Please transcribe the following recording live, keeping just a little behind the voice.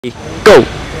Go!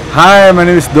 Hi, my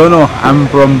name is Dono. I'm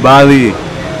from Bali.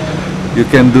 You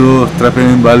can do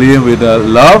traveling in Bali with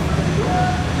love.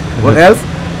 What else?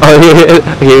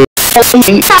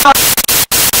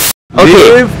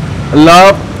 Okay. Live,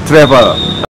 love, travel.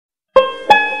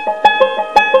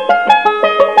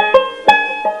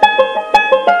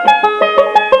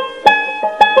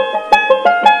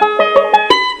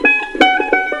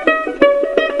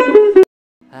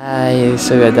 Hi,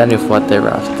 so we are done with water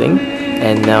rafting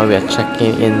and now we are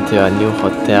checking into a new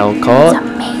hotel called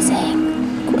Amazing.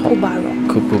 Kupu Barong.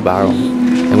 Kupu Barong.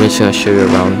 I'm just gonna show you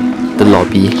around the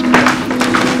lobby.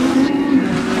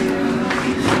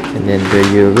 And then where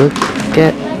you look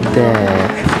at there.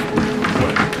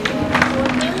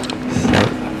 It's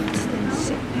like,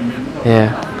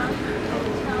 yeah.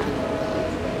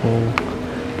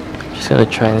 Just gonna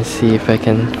try and see if I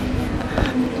can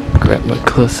grab a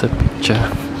closer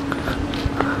picture.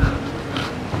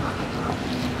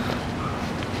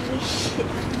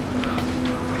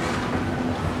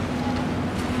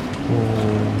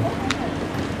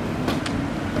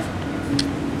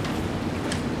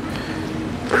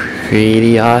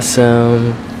 Pretty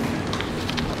awesome.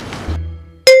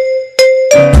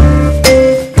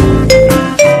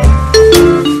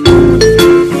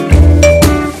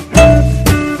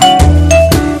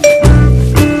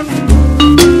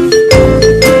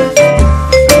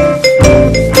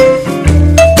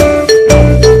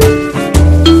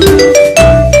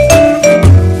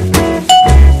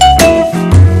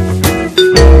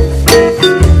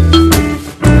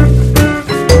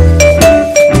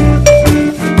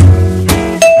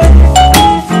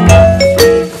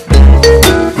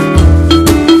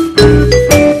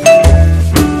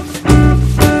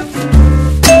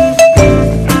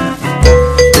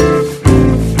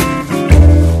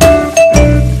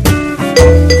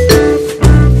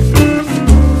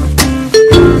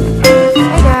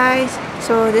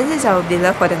 So this is our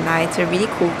villa for the night. It's a really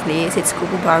cool place. It's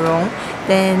Kupu Barong.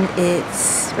 Then we're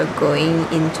going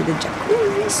into the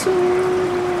jacuzzi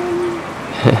soon.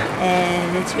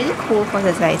 And it's really cool because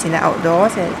it's in the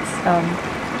outdoors.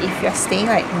 If you're staying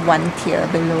like one tier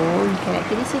below, you can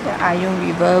actually see the Ayong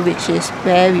River, which is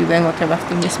where we went water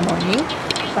rafting this morning.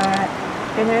 But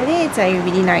generally it's a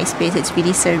really nice place. It's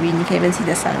really serene. You can even see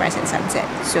the sunrise and sunset.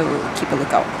 So keep a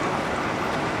lookout.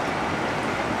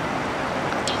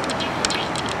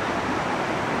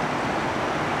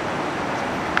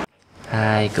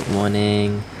 Hi, good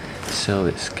morning. So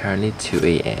it's currently 2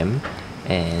 a.m.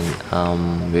 and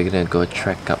we're gonna go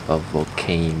trek up a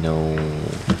volcano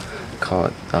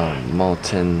called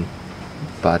Molten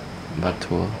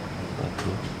Batur.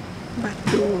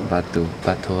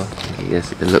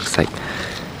 Yes, it looks like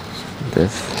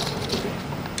this.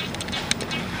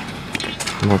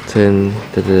 Molten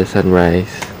the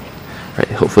sunrise.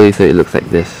 Right, hopefully so it looks like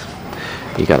this.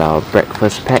 We got our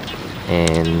breakfast pack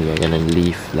and we're gonna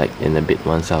leave like in a bit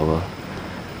once our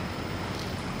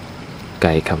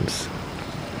guy comes.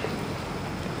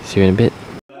 See you in a bit.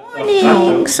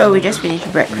 Morning! So we just finished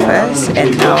breakfast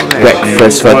and now we're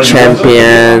Breakfast for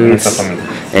champions!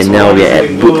 And now we're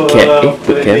at boot camp.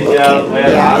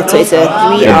 Yeah, so it's a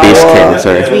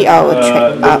 3-hour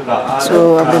trek up.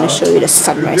 So I'm gonna show you the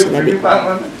sunrise in a bit.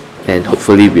 And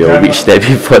hopefully we'll reach there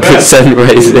before the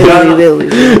sunrise. We will.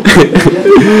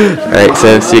 Alright,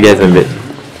 so see you guys in a bit.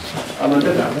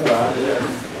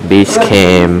 Base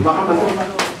camp.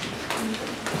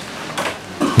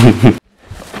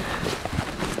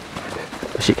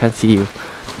 She can't see you.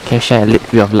 Can you shine a little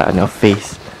bit of light on your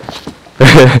face?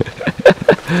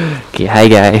 Okay, hi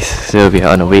guys. So we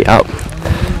are on the way up.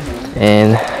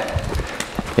 And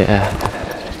yeah,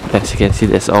 as you can see,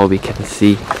 that's all we can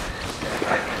see.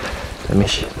 Let me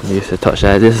use the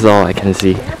torchlight. This is all I can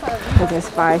see. That's as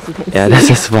far as you can see. Yeah, that's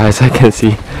as far as I can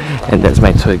see. And that's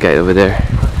my tour guide over there.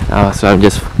 So I'm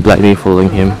just blindly following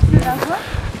him.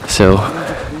 So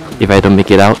if I don't make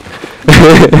it out,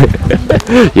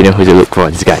 you know who to look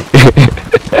for, this guy.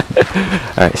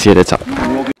 Alright, see you at the top.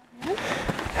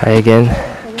 Hi again.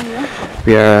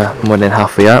 We are more than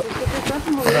halfway up.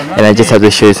 And I just have to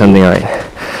show you something, alright.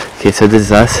 Okay, so this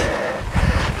is us.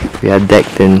 We are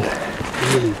decked in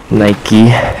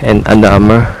Nike and Under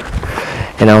Armour,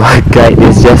 and our guide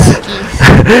is just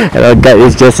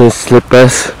in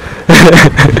slippers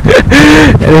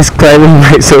and he's climbing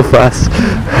like so fast. Oh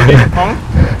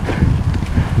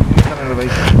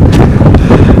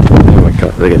my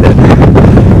god, look at that.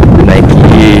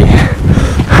 Nike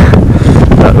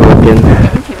not working.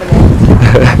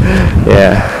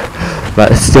 Yeah,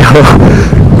 but still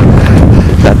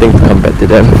nothing compared to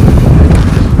them.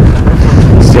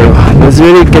 So it's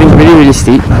really getting really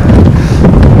steep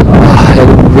and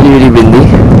really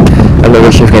windy.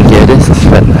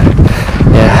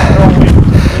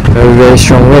 very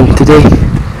strong wind today.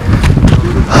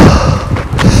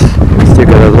 We still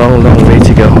got a long way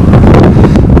to go.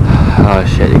 Oh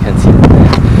shit, you can't see.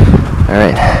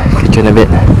 Alright, catch you in a bit.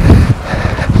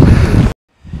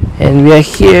 And we are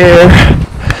here,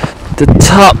 the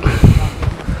top.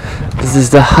 This is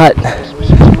the hut.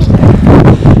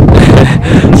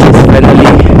 She's finally.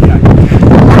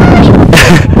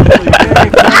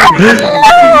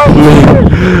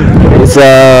 It's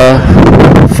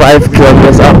 5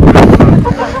 kilometers up,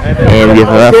 and we have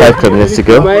another 5 kilometers to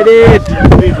go. So,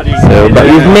 but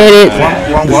we've made it.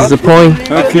 This is the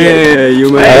point. Okay,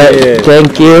 you made it.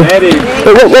 Thank you.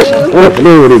 Wait.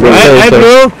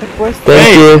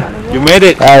 Thank you. You made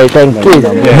it. Alright, thank you.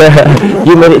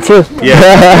 You made it too.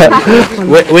 Yeah.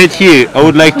 wait here. I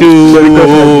would like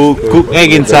to cook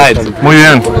egg inside. Muy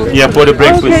bien. Yeah, for the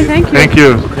breakfast. Okay, thank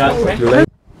you.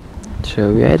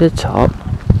 So we're at the top,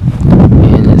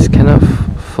 and it's kind of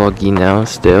foggy now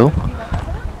still.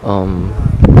 Before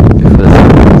the sun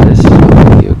rises,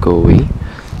 it'll go away.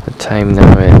 The time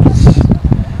now is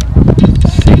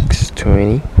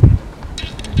 6:20.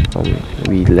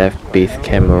 We left base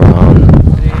camp around,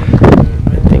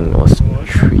 I think it was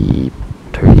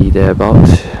 3:30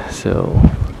 thereabouts. So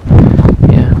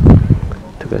yeah,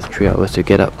 took us 3 hours to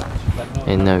get up,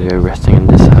 and now we are resting in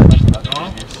this hut,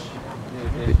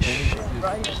 which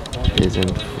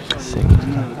isn't focusing.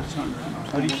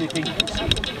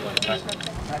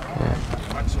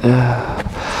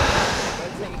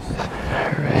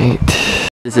 Alright.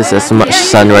 This is as much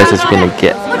sunrise as we're gonna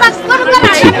get for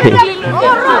today.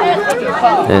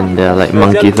 And there are like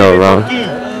monkeys all around.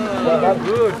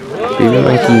 Baby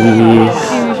monkeys.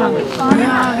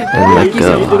 And like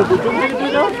a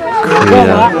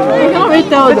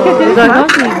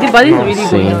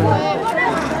same.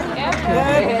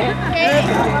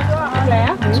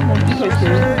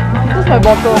 That's my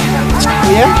bottle.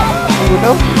 Yeah?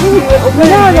 Bottle?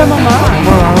 Yeah, mama.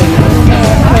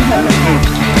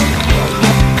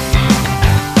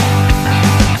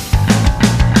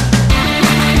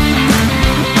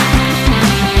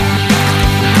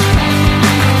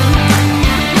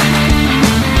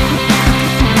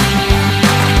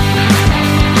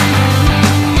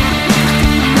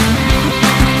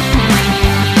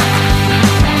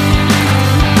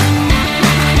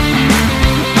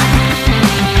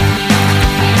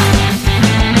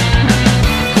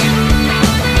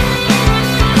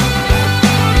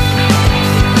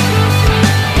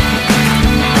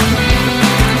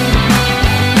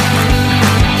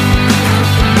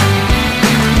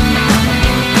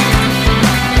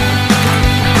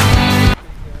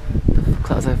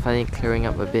 Clouds are finally clearing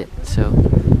up a bit, so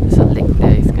there's a lake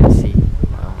there you can see.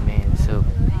 Oh man, it's so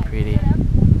pretty.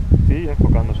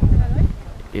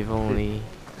 If only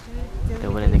there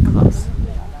weren't any clouds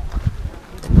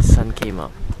and the sun came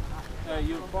up.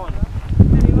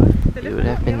 It would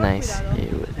have been nice.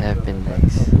 It would have been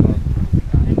nice.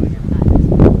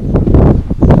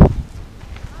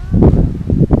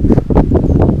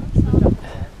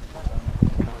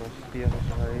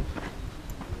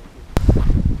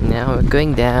 Now we're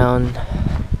going down,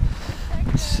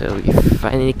 so we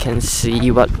finally can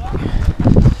see what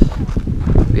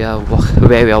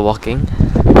where we are walking,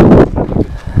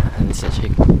 and it's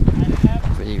actually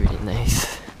really nice.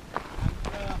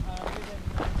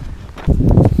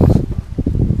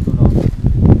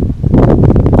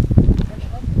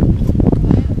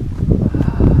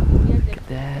 Look at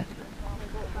that!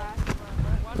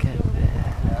 Look at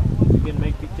that! You can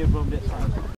make picture from that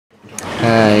side.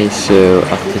 Hi, so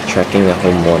after trekking the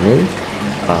whole morning,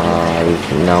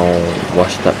 we've now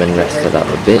washed up and rested up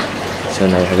a bit. So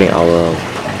now we're having our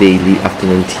daily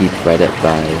afternoon tea provided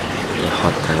by the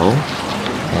hotel,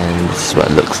 and this is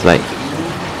what it looks like.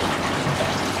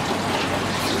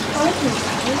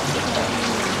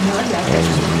 And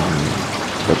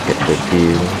look at the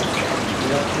view.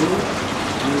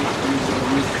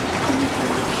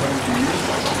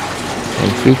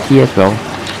 And free tea as well.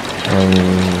 And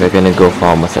we're gonna go for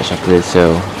our massage after this,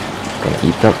 so gonna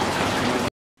eat up.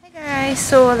 Hi guys,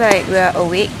 so like we're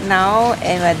awake now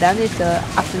and we're done with the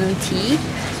afternoon tea.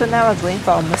 So now we're going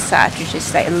for a massage, which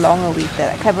is like long awaited.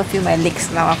 I can't even feel my legs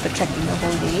now after trekking the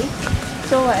whole day.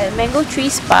 So at Mango Tree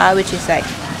Spa, which is like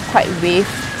quite rave,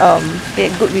 they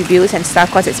had good reviews and stuff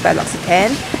because it's by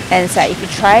L'Occitane. And it's like if you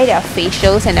try their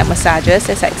facials and their massages,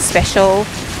 there's like special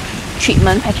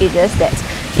treatment packages that's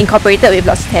incorporated with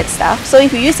L'Occitane stuff. So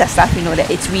if you use their stuff, you know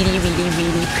that it's really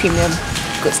premium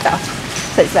good stuff.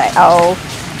 So it's like I'll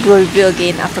do a review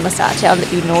again after massage. I'll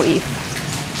let you know if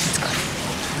it's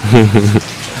good.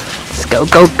 Let's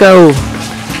go!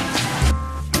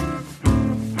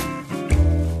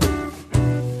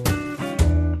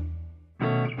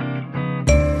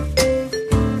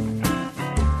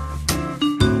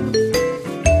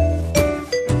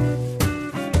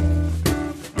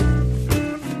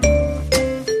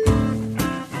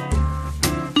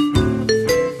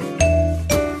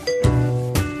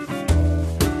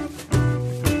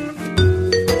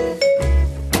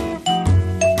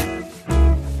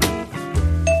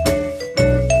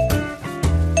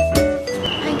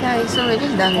 Guys, so we're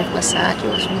just done with massage. It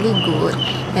was really good,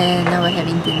 and now we're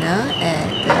having dinner at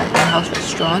the in-house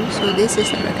restaurant. So this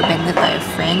is recommended by a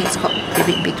friend. It's called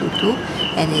Batur,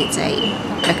 and it's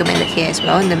recommended here as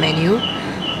well in the menu.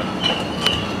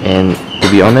 And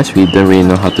to be honest, we don't really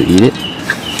know how to eat it.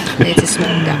 It's a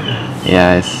smoked duck.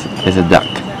 Yeah, it's a duck,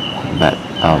 but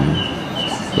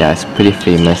yeah, it's pretty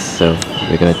famous. So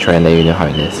we're gonna try and let you know how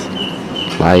it is.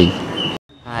 Bye.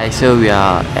 Hi, so we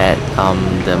are at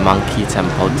the monkey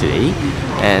temple today,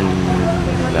 and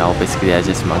well, basically there are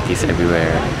just monkeys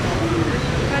everywhere.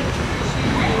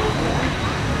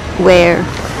 Where?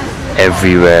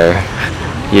 Everywhere.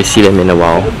 You see them in a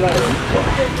while.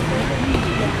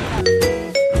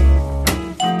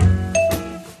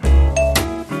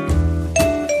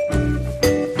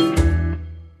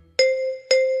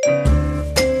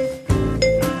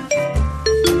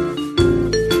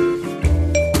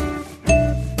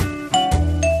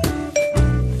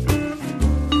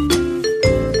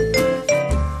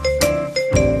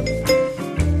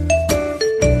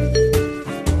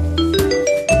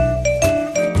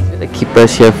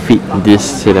 Keepers here feed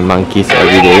this to the monkeys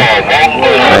every day,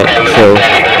 right? So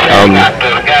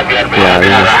yeah,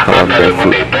 this is part of their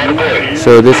food.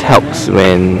 So this helps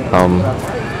when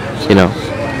you know,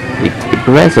 it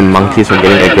prevents the monkeys from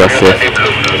getting aggressive,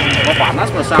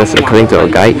 because according to our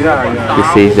guide, he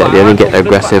says that they only get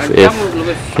aggressive if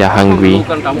they're hungry.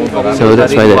 So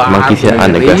that's why the monkeys here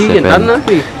aren't aggressive, and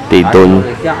they don't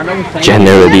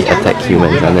generally attack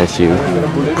humans unless you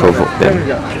provoke them.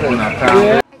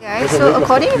 Guys, so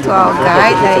according to our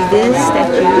guide, like this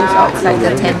statue is outside the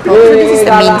temple. So this is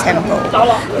the main temple.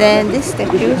 Then these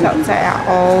statues outside are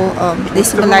all they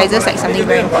symbolizes like something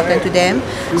very important to them.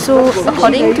 So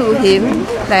according to him,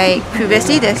 like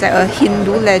previously there's like a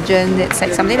Hindu legend that's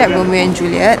like something like Romeo and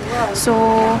Juliet. So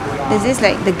there's this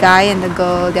like the guy and the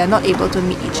girl, they're not able to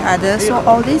meet each other. So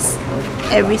all this,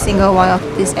 every single one of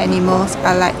these animals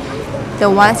are like the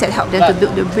ones that help them to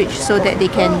build the bridge so that they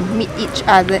can meet each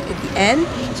other at the end.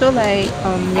 So like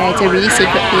yeah, it's a really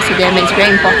sacred place to them. It's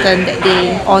very important that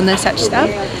they honor such stuff.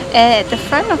 And at the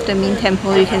front of the main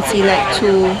temple, you can see like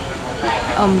two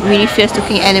really fierce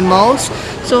looking animals.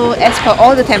 So as per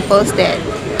all the temples that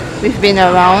we've been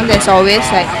around, there's always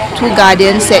like two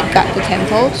guardians that guard the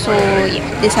temple. So yeah,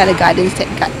 these are the guardians that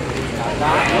guard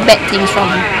bad things from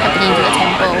happening to the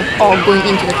temple or going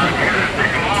into the temple.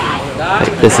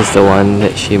 Like this is the one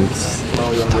that she's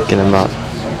talking about,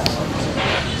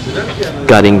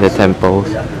 guarding the temple,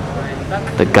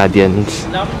 the guardians.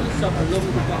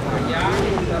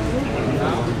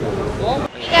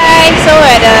 Hey guys, so we're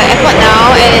at the airport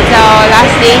now, and it's our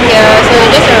last day here. So we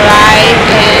just arrived,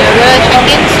 and we're gonna check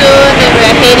in soon, and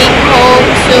we're heading home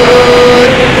soon.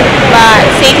 But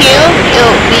stay tuned,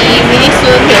 it'll be really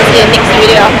soon. You'll see the next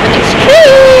video of the next trip.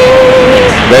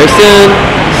 Very soon.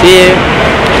 See you.